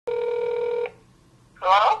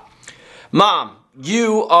Mom,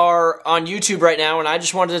 you are on YouTube right now, and I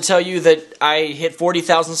just wanted to tell you that I hit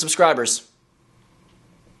 40,000 subscribers.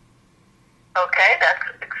 Okay, that's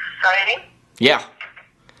exciting. Yeah.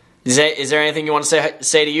 Is there anything you want to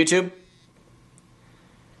say to YouTube?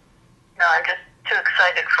 No, I'm just too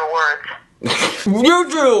excited for words.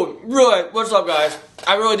 YouTube! Really, what's up, guys?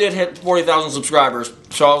 I really did hit 40,000 subscribers,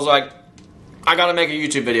 so I was like, I gotta make a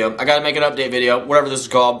YouTube video. I gotta make an update video, whatever this is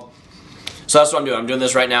called. So that's what I'm doing. I'm doing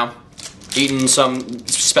this right now. Eating some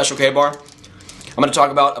special K-bar. I'm gonna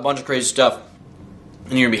talk about a bunch of crazy stuff.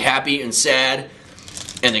 And you're gonna be happy and sad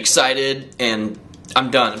and excited, and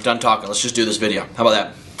I'm done talking. Let's just do this video. How about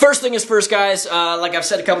that? First thing is first, guys. Like I've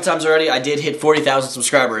said a couple times already, I did hit 40,000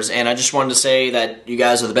 subscribers, and I just wanted to say that you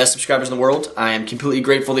guys are the best subscribers in the world. I am completely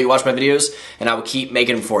grateful that you watch my videos, and I will keep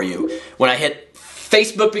making them for you. When I hit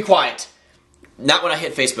Facebook, be quiet. Not when I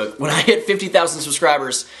hit Facebook. When I hit 50,000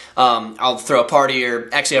 subscribers, I'll throw a party, or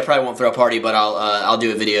actually I probably won't throw a party, but I'll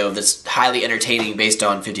do a video that's highly entertaining based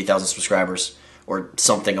on 50,000 subscribers, or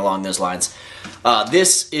something along those lines.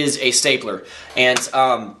 This is a stapler, and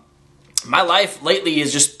my life lately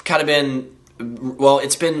has just kind of been, well,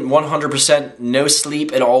 it's been 100% no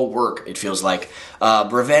sleep and all work, it feels like.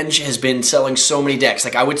 Revenge has been selling so many decks.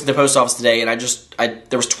 Like, I went to the post office today, and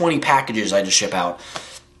there was 20 packages I had to ship out.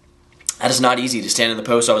 That is not easy to stand in the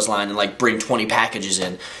post office line and like bring 20 packages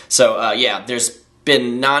in. So yeah, there's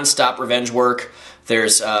been non-stop revenge work.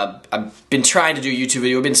 I've been trying to do a YouTube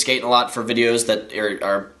video. I've been skating a lot for videos that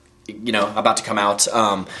are you know, about to come out,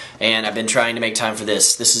 and I've been trying to make time for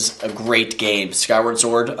this. This is a great game, Skyward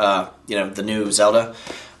Sword. You know, the new Zelda.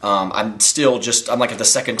 I'm like at the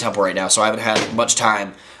second temple right now, so I haven't had much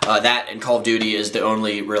time. That and Call of Duty is the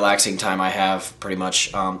only relaxing time I have, pretty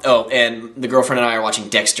much. Oh, and the girlfriend and I are watching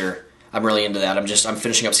Dexter. I'm really into that. I'm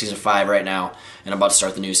finishing up season 5 right now, and I'm about to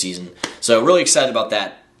start the new season. So really excited about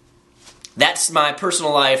that. That's my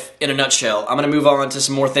personal life in a nutshell. I'm going to move on to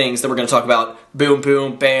some more things that we're going to talk about. Boom,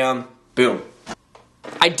 boom, bam, boom.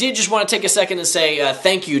 I did just want to take a second and say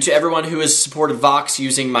thank you to everyone who has supported Vox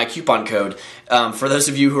using my coupon code. For those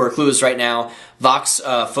of you who are clueless right now, Vox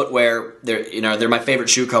Footwear, they're my favorite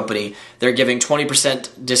shoe company. They're giving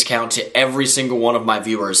 20% discount to every single one of my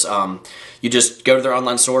viewers. You just go to their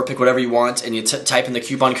online store, pick whatever you want, and you type in the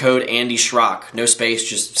coupon code Andy Schrock, no space,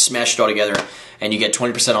 just smash it all together, and you get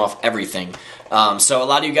 20% off everything. So a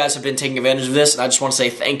lot of you guys have been taking advantage of this, and I just want to say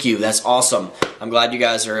thank you. That's awesome. I'm glad you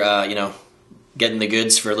guys are, you know, getting the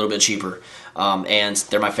goods for a little bit cheaper. And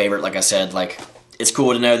they're my favorite, like I said. Like, it's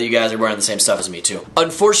cool to know that you guys are wearing the same stuff as me, too.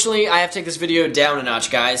 Unfortunately, I have to take this video down a notch,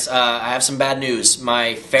 guys. I have some bad news.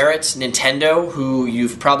 My ferret, Nintendo, who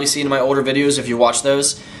you've probably seen in my older videos if you watch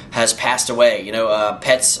those, has passed away. You know,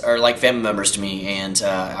 pets are like family members to me, and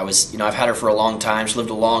I've had her for a long time. She lived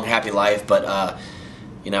a long, happy life, but,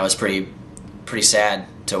 you know, it's pretty sad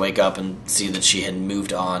to wake up and see that she had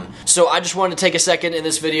moved on. So I just wanted to take a second in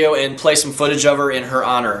this video and play some footage of her in her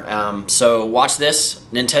honor. So watch this,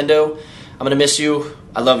 Nintendo. I'm gonna miss you.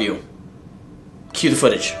 I love you. Cue the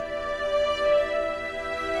footage.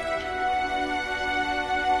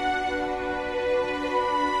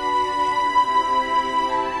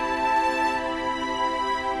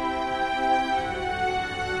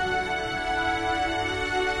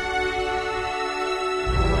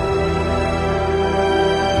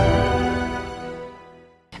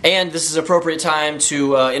 And this is an appropriate time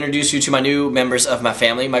to introduce you to my new members of my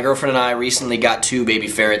family. My girlfriend and I recently got 2 baby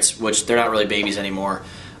ferrets, which they're not really babies anymore.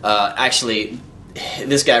 Actually,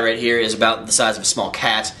 this guy right here is about the size of a small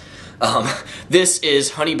cat. This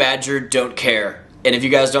is Honey Badger Don't Care. And if you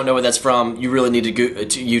guys don't know where that's from, you really need to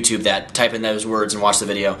YouTube that. Type in those words and watch the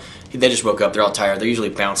video. They just woke up. They're all tired. They're usually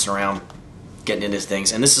bouncing around, getting into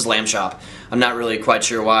things. And this is Lamb Chop. I'm not really quite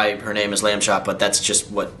sure why her name is Lamb Chop, but that's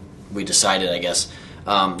just what we decided, I guess.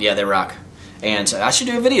 Yeah, they rock. And I should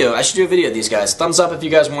do a video. I should do a video of these guys. Thumbs up if you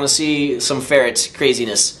guys want to see some ferret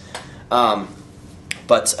craziness. But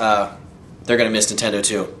they're gonna miss Nintendo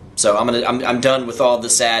too. So I'm done with all the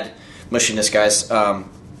sad mushiness, guys. And I'm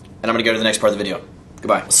gonna go to the next part of the video.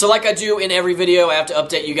 Goodbye. So like I do in every video, I have to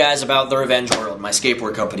update you guys about the Revenge World, my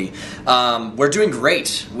skateboard company. We're doing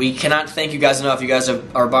great. We cannot thank you guys enough. You guys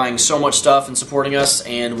are buying so much stuff and supporting us,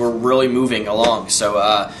 and we're really moving along.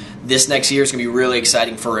 So this next year is going to be really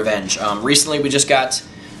exciting for Revenge. Recently we just got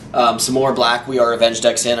some more Black We Are Revenge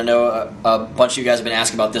decks in. I know a bunch of you guys have been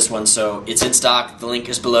asking about this one, so it's in stock. The link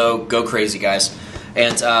is below. Go crazy, guys.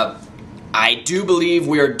 And I do believe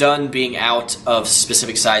we are done being out of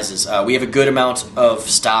specific sizes. We have a good amount of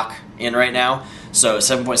stock in right now. So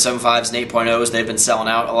 7.75s and 8.0s, they've been selling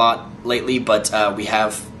out a lot lately, but we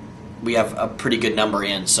have a pretty good number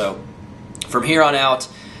in. So from here on out,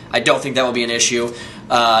 I don't think that will be an issue.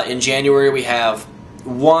 In January, we have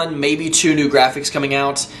 1, maybe 2 new graphics coming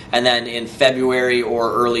out, and then in February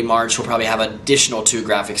or early March, we'll probably have additional 2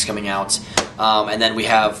 graphics coming out. And then we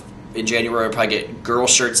have, in January, we'll probably get girl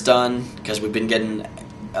shirts done, because we've been getting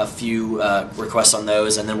a few requests on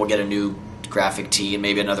those, and then we'll get a new graphic tee and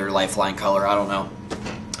maybe another Lifeline color. I don't know.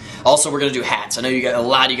 Also, we're going to do hats. I know a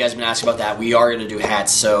lot of you guys have been asking about that. We are going to do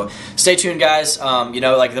hats, so stay tuned, guys. You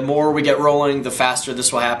know, like, the more we get rolling, the faster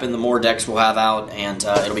this will happen, the more decks we'll have out, and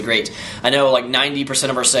it'll be great. I know, like,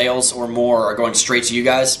 90% of our sales or more are going straight to you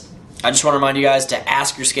guys. I just want to remind you guys to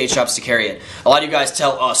ask your skate shops to carry it. A lot of you guys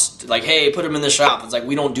tell us, like, hey, put them in the shop. It's like,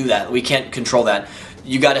 we don't do that. We can't control that.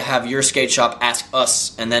 You got to have your skate shop ask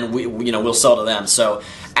us, and then we'll sell to them. So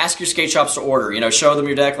ask your skate shops to order. You know, show them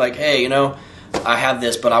your deck, like, hey, you know, I have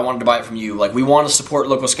this, but I wanted to buy it from you. Like, we want to support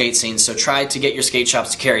local skate scenes, so try to get your skate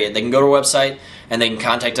shops to carry it. They can go to our website, and they can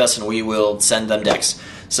contact us, and we will send them decks.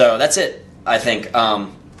 So that's it, I think. The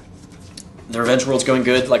Revenge World's going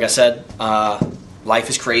good, like I said. Life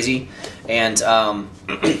is crazy. And,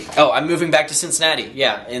 oh, I'm moving back to Cincinnati.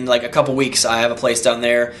 Yeah, in like a couple weeks, I have a place down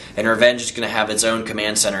there, and Revenge is going to have its own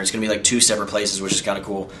command center. It's going to be like 2 separate places, which is kind of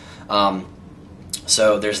cool.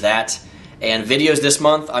 So there's that. And videos this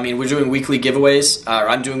month, I mean, we're doing weekly giveaways.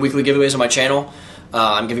 I'm doing weekly giveaways on my channel.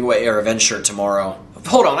 I'm giving away a Revenge shirt tomorrow.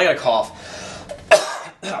 Hold on, I got a cough.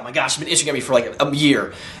 Oh my gosh, it's been itching at me for like a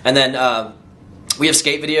year. And then we have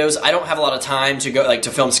skate videos. I don't have a lot of time to go to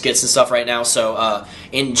film skits and stuff right now. So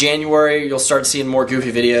in January, you'll start seeing more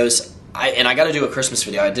goofy videos. I got to do a Christmas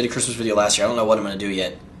video. I did a Christmas video last year. I don't know what I'm going to do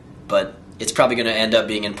yet, but it's probably going to end up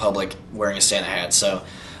being in public wearing a Santa hat. So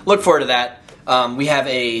look forward to that. We have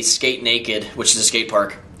a Skate Naked, which is a skate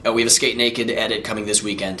park. We have a Skate Naked edit coming this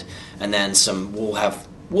weekend, and then we'll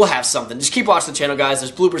have something. Just keep watching the channel, guys.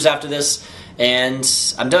 There's bloopers after this, and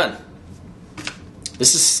I'm done.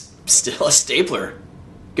 This is still a stapler.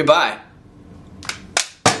 Goodbye.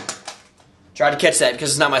 Tried to catch that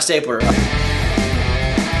because it's not my stapler.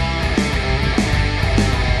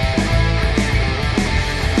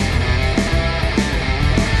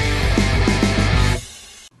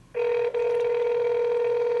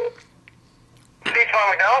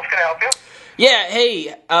 Can I help you? Yeah,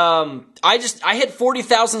 hey, I hit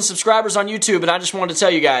 40,000 subscribers on YouTube, and I just wanted to tell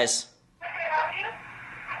you guys.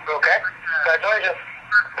 Okay. Congratulations.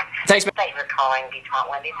 Thanks, man. Thank you for calling Detroit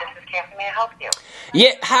Wendy's. This is Kathy. May I help you?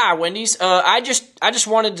 Yeah, hi, Wendy's. I just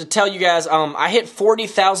wanted to tell you guys, I hit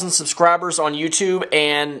 40,000 subscribers on YouTube,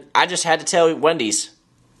 and I just had to tell Wendy's.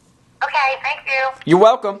 Okay, thank you. You're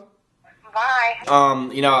welcome. Bye.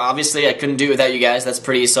 You know, obviously I couldn't do it without you guys. That's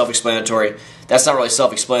pretty self-explanatory. That's not really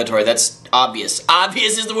self-explanatory. That's obvious.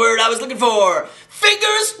 Obvious is the word I was looking for. Finger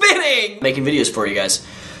spinning. Making videos for you guys.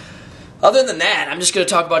 Other than that, I'm just gonna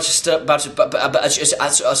talk about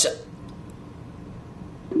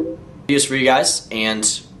videos for you guys.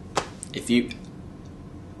 And if you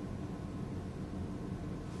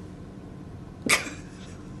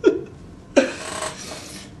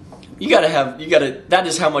that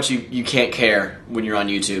is how much you can't care when you're on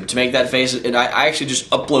YouTube. To make that face, and I actually just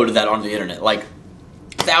uploaded that onto the internet. Like,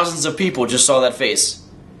 thousands of people just saw that face.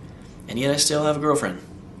 And yet I still have a girlfriend.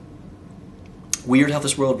 Weird how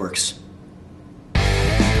this world works.